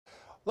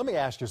Let me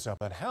ask you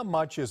something. How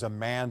much is a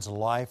man's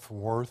life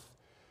worth?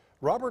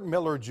 Robert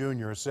Miller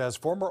Jr. says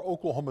former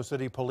Oklahoma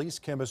City police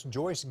chemist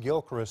Joyce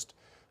Gilchrist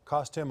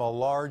cost him a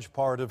large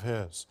part of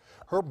his.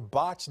 Her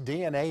botched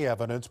DNA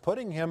evidence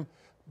putting him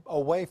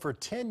away for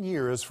 10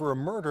 years for a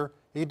murder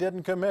he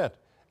didn't commit.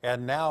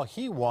 And now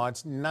he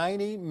wants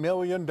 $90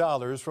 million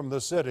from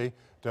the city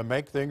to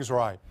make things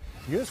right.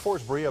 News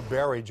 4's Bria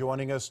Berry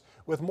joining us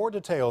with more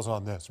details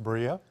on this.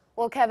 Bria?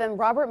 Well, Kevin,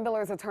 Robert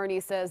Miller's attorney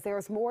says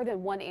there's more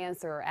than one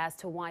answer as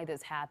to why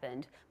this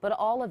happened, but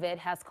all of it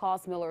has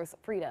cost Miller's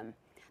freedom.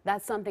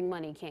 That's something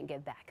money can't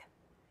give back.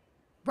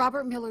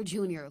 Robert Miller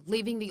Jr.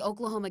 leaving the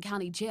Oklahoma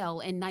County Jail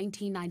in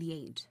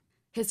 1998.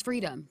 His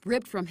freedom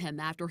ripped from him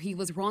after he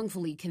was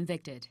wrongfully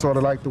convicted. Sort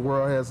of like the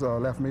world has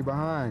left me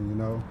behind, you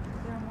know.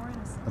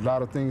 A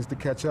lot of things to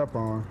catch up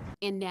on.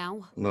 And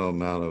now? No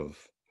amount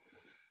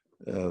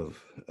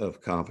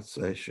of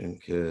compensation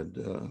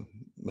could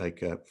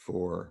make up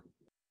for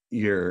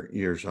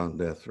years on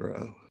death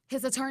row.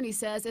 His attorney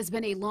says it's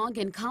been a long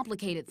and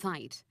complicated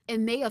fight.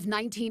 In May of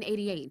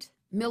 1988,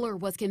 Miller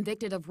was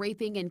convicted of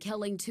raping and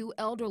killing two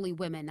elderly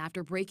women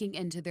after breaking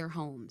into their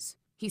homes.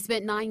 He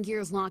spent 9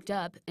 years locked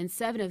up and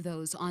 7 of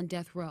those on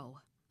death row.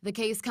 The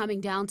case coming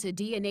down to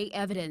DNA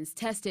evidence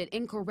tested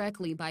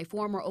incorrectly by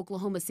former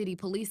Oklahoma City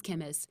police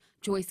chemist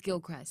Joyce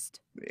Gilchrist.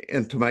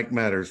 And to make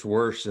matters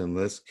worse in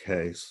this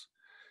case,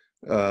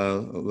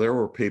 there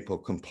were people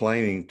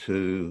complaining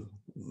to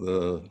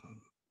the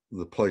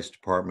police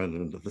department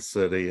and to the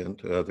city and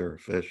to other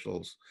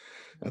officials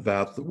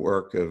about the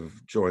work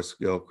of Joyce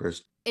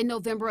Gilchrist. In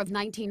November of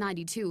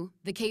 1992,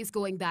 the case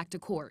going back to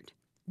court.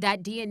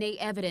 That DNA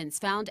evidence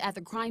found at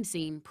the crime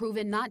scene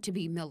proven not to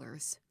be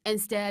Miller's,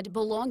 instead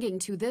belonging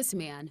to this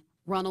man,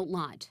 Ronald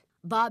Lott.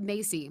 Bob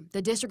Macy,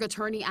 the district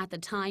attorney at the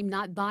time,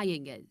 not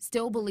buying it,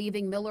 still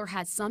believing Miller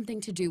had something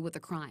to do with the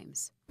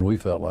crimes. We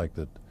felt like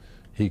that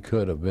he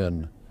could have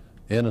been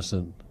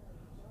innocent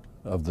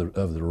of the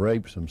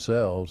rapes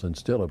themselves and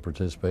still have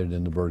participated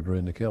in the burglary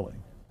and the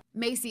killing.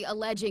 Macy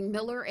alleging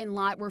Miller and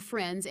Lott were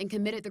friends and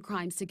committed the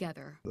crimes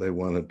together. They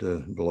wanted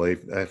to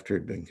believe after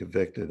he'd been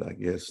convicted, I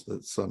guess,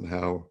 that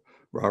somehow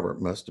Robert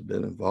must have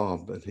been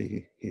involved, but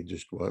he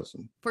just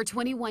wasn't. For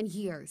 21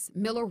 years,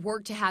 Miller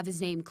worked to have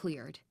his name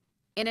cleared.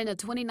 And in a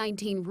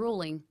 2019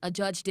 ruling, a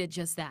judge did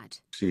just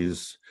that.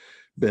 He's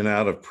been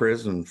out of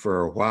prison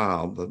for a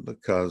while, but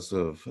because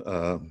of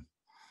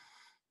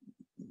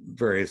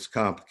various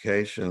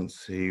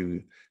complications,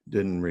 he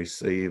didn't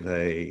receive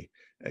a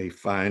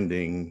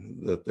finding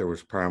that there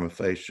was prima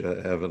facie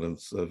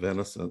evidence of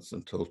innocence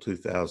until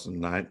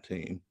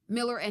 2019.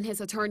 Miller and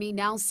his attorney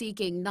now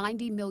seeking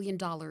 $90 million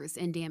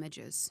in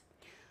damages.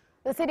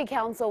 The city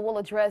council will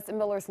address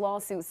Miller's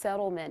lawsuit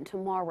settlement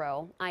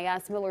tomorrow. I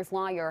asked Miller's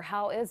lawyer,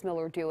 how is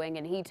Miller doing?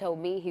 And he told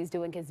me he's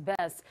doing his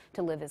best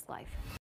to live his life.